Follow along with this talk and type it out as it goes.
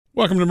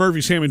Welcome to Murphy,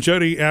 Sam, and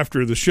Jody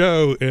after the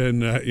show.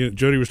 And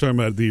Jody was talking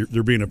about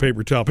there being a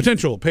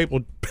potential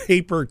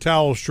paper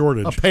towel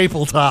shortage. A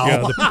paper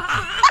towel.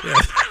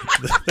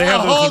 They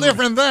have a whole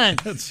different thing.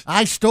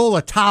 I stole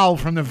a towel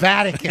from the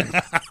Vatican.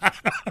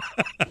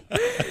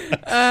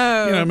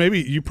 Maybe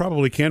you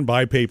probably can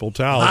buy paper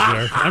towels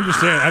there. I'm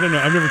just saying. I don't know.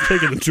 I've never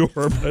taken the tour,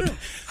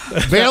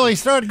 but Bailey,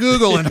 start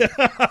Googling.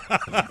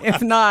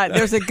 If not,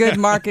 there's a good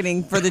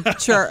marketing for the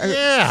church.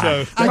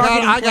 Yeah,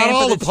 I got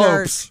all the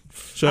popes.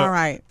 So all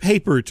right.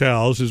 Paper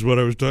towels is what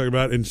I was talking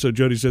about, and so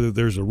Jody said that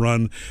there's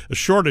a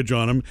shortage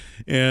on them,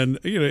 and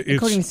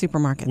including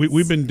supermarkets.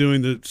 We've been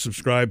doing the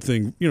subscribe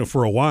thing,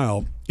 for a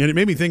while, and it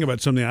made me think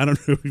about something. I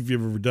don't know if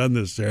you've ever done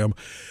this, Sam,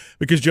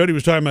 because Jody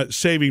was talking about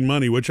saving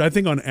money, which I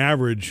think on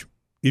average,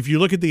 if you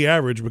look at the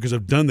average, because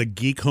I've done the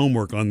geek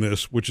homework on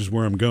this, which is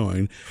where I'm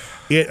going,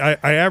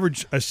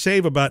 I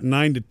save about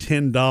 $9 to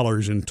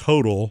 $10 in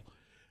total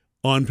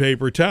on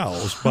paper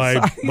towels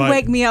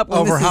wake me up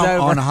when this is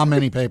over. On how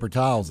many paper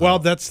towels? Well,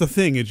 that's the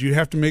thing, is you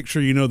have to make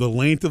sure you know the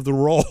length of the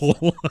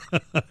roll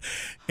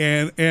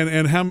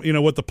and how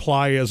what the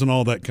ply is and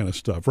all that kind of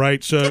stuff,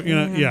 right? So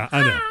yeah,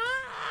 I know.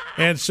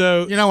 And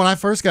so when I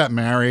first got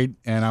married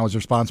and I was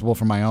responsible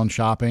for my own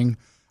shopping,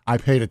 I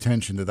paid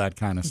attention to that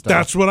kind of stuff.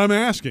 That's what I'm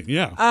asking.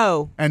 Yeah.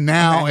 Oh. And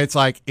now it's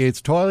like,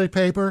 it's toilet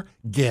paper,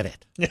 get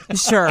it.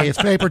 Sure. It's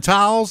paper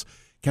towels.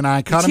 Can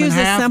I cut them in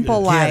half? Choose a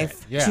simple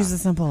life. Yeah. Choose a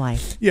simple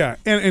life. Yeah,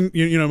 and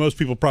most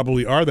people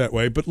probably are that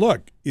way. But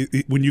look,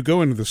 when you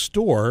go into the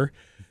store,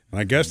 and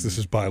I guess this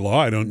is by law,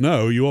 I don't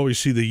know, you always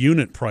see the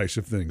unit price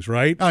of things,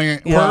 right? Oh, yeah.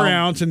 Per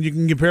ounce, and you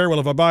can compare, well,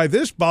 if I buy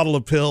this bottle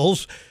of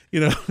pills,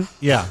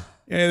 Yeah.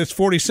 and it's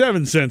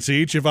 47 cents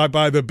each. If I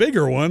buy the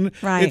bigger one,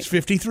 right, it's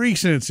 53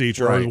 cents each,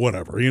 or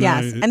whatever.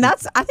 Yes, and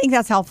I think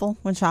that's helpful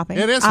when shopping.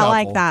 It is I helpful.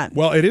 like that.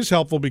 Well, it is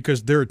helpful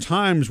because there are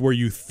times where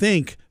you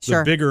think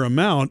the bigger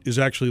amount is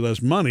actually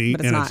less money,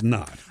 and it's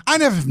not. I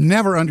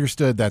never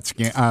understood that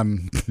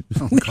scam.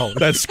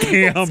 That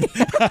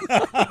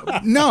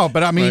scam. No,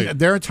 but I mean,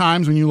 there are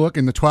times when you look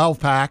in the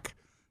 12-pack,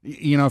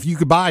 if you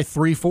could buy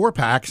 3-4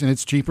 packs and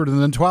it's cheaper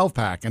than the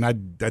 12-pack,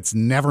 and that's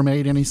never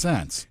made any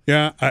sense.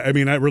 Yeah, I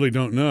really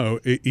don't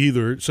know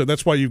either. So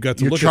that's why you've got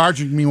to You're look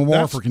charging me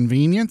more for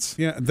convenience?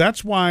 Yeah,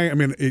 that's why,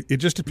 it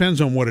just depends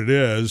on what it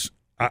is.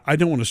 I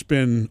don't want to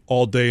spend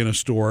all day in a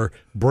store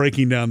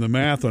breaking down the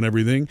math on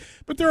everything,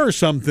 but there are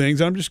some things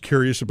I'm just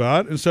curious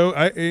about, and so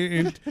I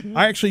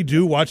actually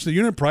do watch the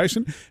unit price,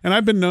 and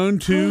I've been known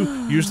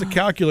to use the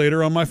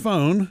calculator on my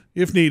phone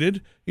if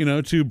needed,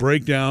 to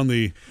break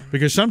down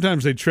because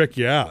sometimes they trick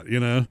you out,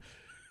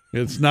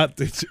 It's not.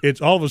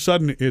 It's all of a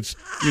sudden. It's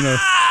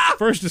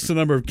First it's the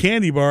number of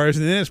candy bars,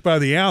 and then it's by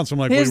the ounce. I'm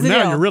like, well,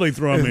 now you're really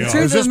throwing me off.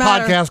 Is this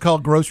podcast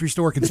called Grocery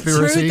Store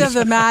Conspiracies? The truth of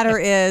the matter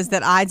is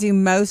that I do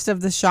most of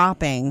the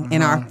shopping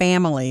in our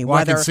family. Well,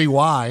 I can see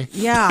why.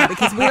 Yeah,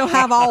 because we don't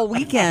have all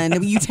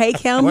weekend. You take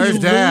him. Where's you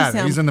Dad? lose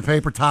him. He's in the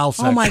paper towel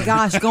section. Oh my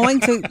gosh, going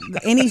to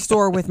any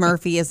store with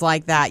Murphy is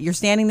like that. You're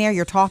standing there,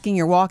 you're talking,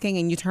 you're walking,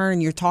 and you turn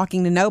and you're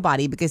talking to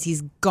nobody because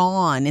he's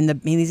gone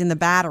he's in the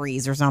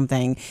batteries or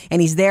something,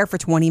 and he's there for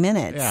 20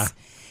 minutes. Yeah.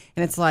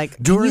 And it's like,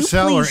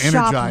 Duracell or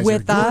Energizer Energizer?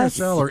 with us?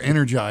 Duracell or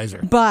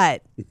Energizer?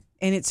 But,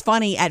 and it's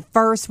funny, at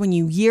first when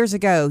years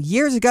ago,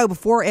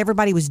 before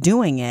everybody was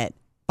doing it,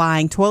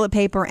 buying toilet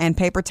paper and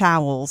paper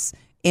towels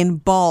in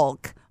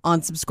bulk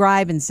on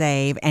Subscribe and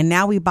Save, and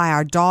now we buy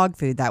our dog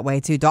food that way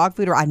too. Dog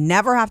food, or I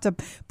never have to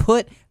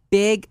put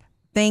big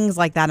things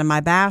like that in my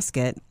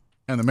basket.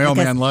 And the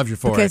mailman loves you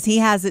for because he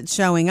has it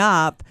showing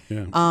up.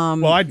 Yeah.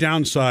 Well, I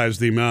downsized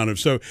the amount of,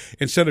 so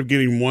instead of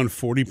getting one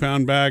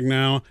 40-pound bag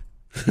now,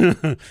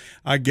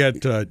 I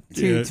get 2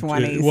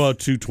 20s. Well,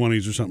 2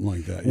 20s or something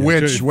like that. Yeah.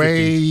 Which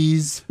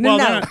weighs?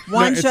 No,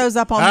 one shows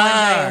up on one day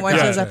and one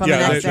shows up on the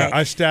next day.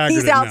 I staggered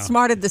He's it now.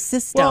 outsmarted the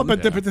system. Well,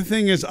 but the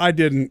thing is, I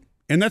didn't,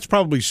 and that's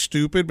probably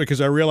stupid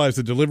because I realize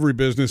the delivery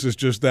business is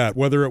just that.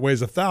 Whether it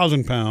weighs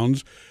 1,000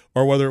 pounds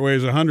or whether it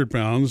weighs 100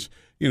 pounds,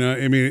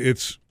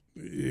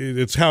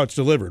 it's how it's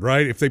delivered,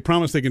 right? If they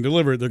promise they can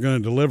deliver it, they're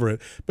going to deliver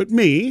it. But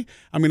me,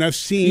 I've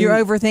seen...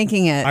 You're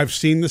overthinking it. I've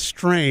seen the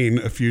strain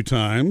a few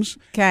times.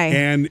 Okay.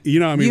 And,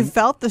 you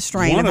felt the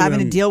strain of having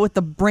to deal with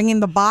bringing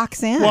the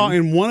box in. Well,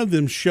 and one of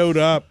them showed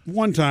up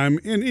one time,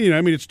 and,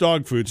 it's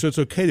dog food, so it's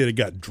okay that it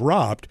got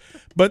dropped.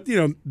 But,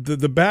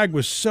 the bag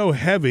was so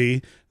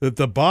heavy that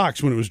the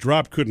box, when it was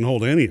dropped, couldn't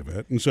hold any of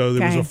it. And so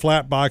there was a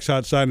flat box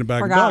outside and a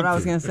bag of dog food. Forgot what I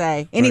was going to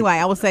say. Anyway,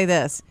 I will say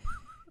this.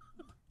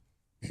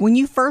 When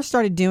you first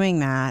started doing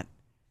that,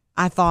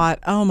 I thought,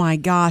 oh my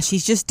gosh,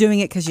 he's just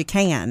doing it because you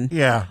can.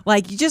 Yeah.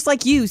 Just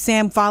like you,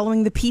 Sam,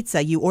 following the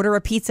pizza. You order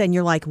a pizza and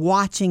you're like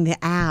watching the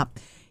app.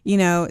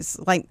 It's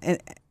like...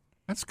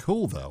 That's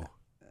cool, though.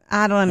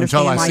 I don't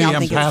understand why y'all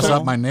think it's cool.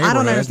 Up my neighborhood. I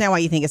don't understand why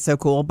you think it's so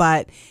cool,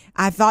 but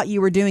I thought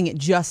you were doing it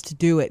just to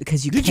do it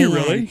because you can. Did you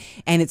really?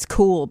 And it's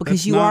cool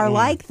because you are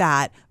like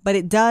that. But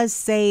it does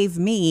save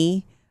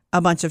me a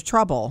bunch of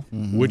trouble.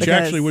 Which Because-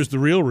 actually was the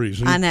real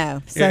reason. I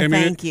know. So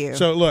thank you.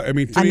 So look, I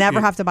mean, to I me,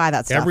 never have to buy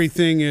that stuff.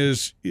 Everything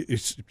is,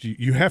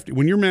 you have to,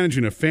 when you're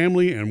managing a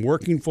family and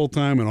working full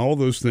time and all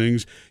those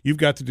things, you've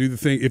got to do the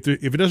thing. If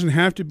it doesn't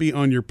have to be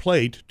on your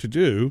plate to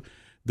do,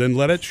 then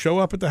let it show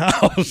up at the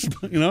house.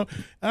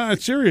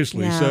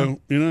 Seriously. Yeah. So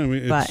I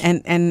mean, But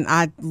and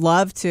I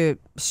love to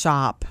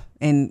shop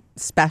in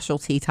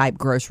specialty type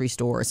grocery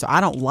stores, so I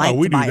don't like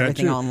we to do buy that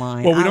everything too.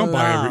 online. Well, we I don't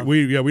buy love-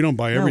 we don't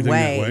buy No everything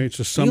way. that way. It's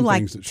just some you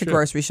like things that to ship.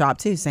 grocery shop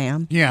too,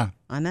 Sam. Yeah.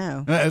 I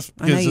know. It's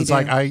I know because you it's do.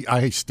 like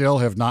I still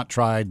have not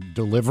tried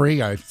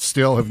delivery. I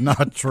still have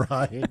not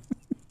tried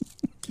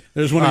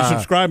There's one of the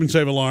subscribe and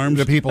save alarms.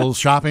 the people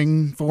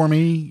shopping for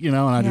me, and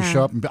I just Yeah.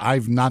 show up.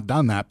 I've not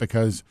done that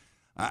because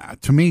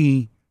to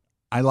me,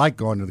 I like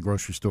going to the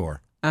grocery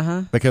store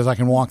because I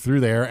can walk through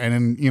there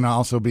and then,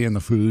 also being the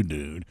food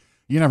dude.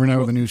 You never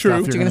know the new True.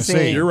 stuff What you're you're going to gonna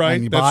see. see. You're right.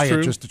 And you That's buy true.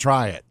 it just to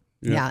try it.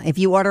 Yeah. If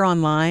you order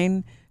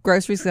online,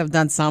 groceries have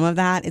done some of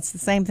that. It's the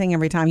same thing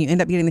every time. You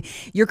end up getting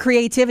your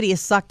creativity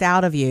is sucked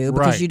out of you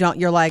because Right.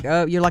 you're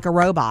like a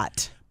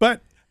robot. But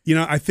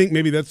I think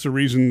maybe that's the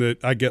reason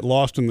that I get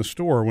lost in the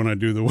store when I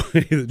do the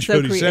way that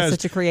Jody It's says.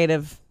 such a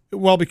creative.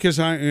 Well, because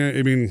I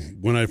mean,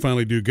 when I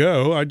finally do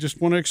go, I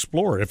just want to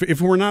explore. If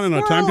we're not in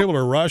a timetable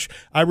or rush,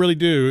 I really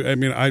do. I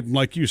mean, I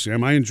like you,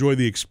 Sam. I enjoy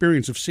the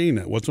experience of seeing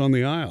it. What's on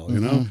the aisle,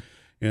 and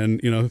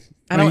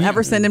I don't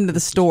ever send him to the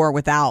store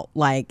without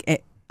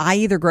I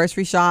either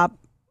grocery shop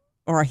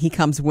or he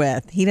comes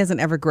with. He doesn't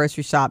ever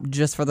grocery shop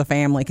just for the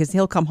family because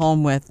he'll come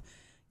home with,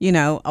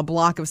 a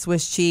block of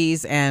Swiss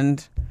cheese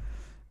and,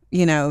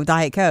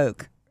 Diet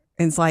Coke.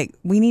 And it's like,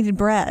 we needed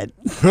bread.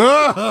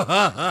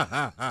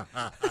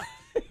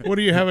 what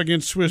do you have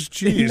against Swiss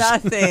cheese?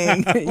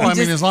 Nothing. Well, I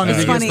mean, as long as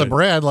he gets the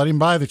bread, let him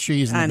buy the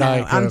cheese and I the know.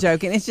 Diet Coke. I'm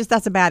joking. It's just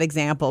that's a bad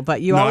example.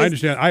 But you No, I always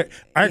understand. I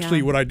actually,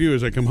 Yeah. what I do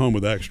is I come home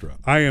with extra.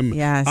 I am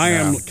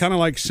kind of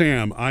like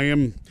Sam. I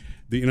am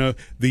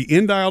the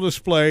end aisle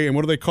display, and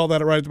what do they call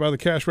that right by the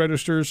cash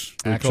registers?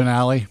 Action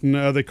Alley.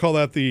 No, they call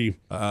that the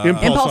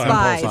Impulse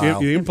buy.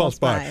 The impulse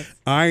buy. buys.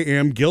 I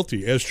am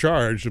guilty as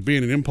charged of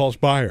being an impulse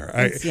buyer.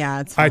 It's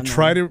I fun,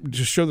 try to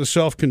just show the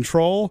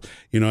self-control.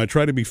 I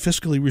try to be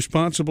fiscally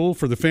responsible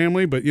for the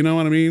family, but you know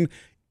what I mean?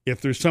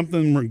 If there's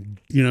something,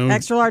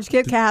 extra large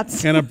Kit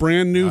Kats. and a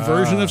brand new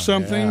version of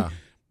something, yeah.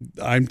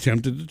 I'm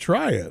tempted to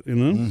try it,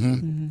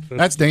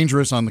 That's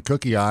dangerous on the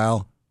cookie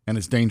aisle, and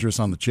it's dangerous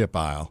on the chip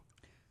aisle.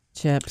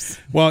 Chips.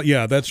 Well,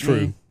 yeah, that's true.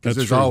 Because That's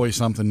there's true. always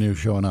something new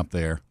showing up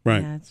there.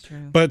 right. Yeah, that's true.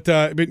 But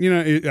I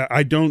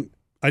don't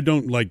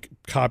like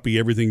copy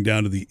everything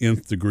down to the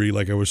nth degree,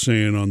 like I was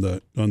saying on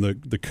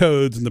the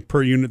codes and the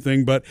per unit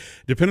thing. But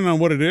depending on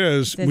what it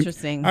is, It's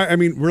interesting. I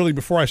mean, really,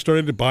 before I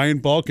started to buy in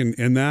bulk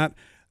and that,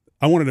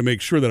 I wanted to make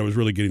sure that I was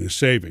really getting the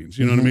savings.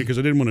 You know what I mean? Because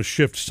I didn't want to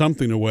shift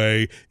something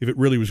away if it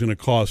really was going to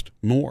cost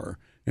more.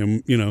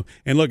 And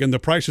and look, and the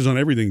prices on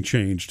everything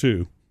change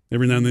too.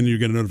 Every now and then you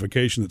get a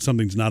notification that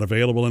something's not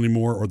available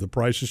anymore, or the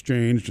price has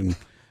changed, and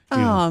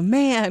Oh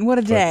man, what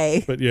a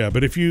day! But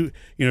if you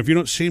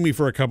don't see me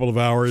for a couple of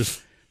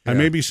hours, I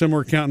may be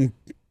somewhere counting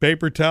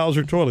paper towels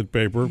or toilet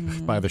paper.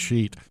 By the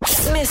sheet.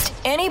 Missed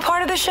any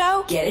part of the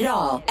show? Get it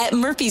all at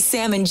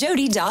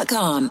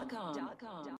murphysamandjody.com.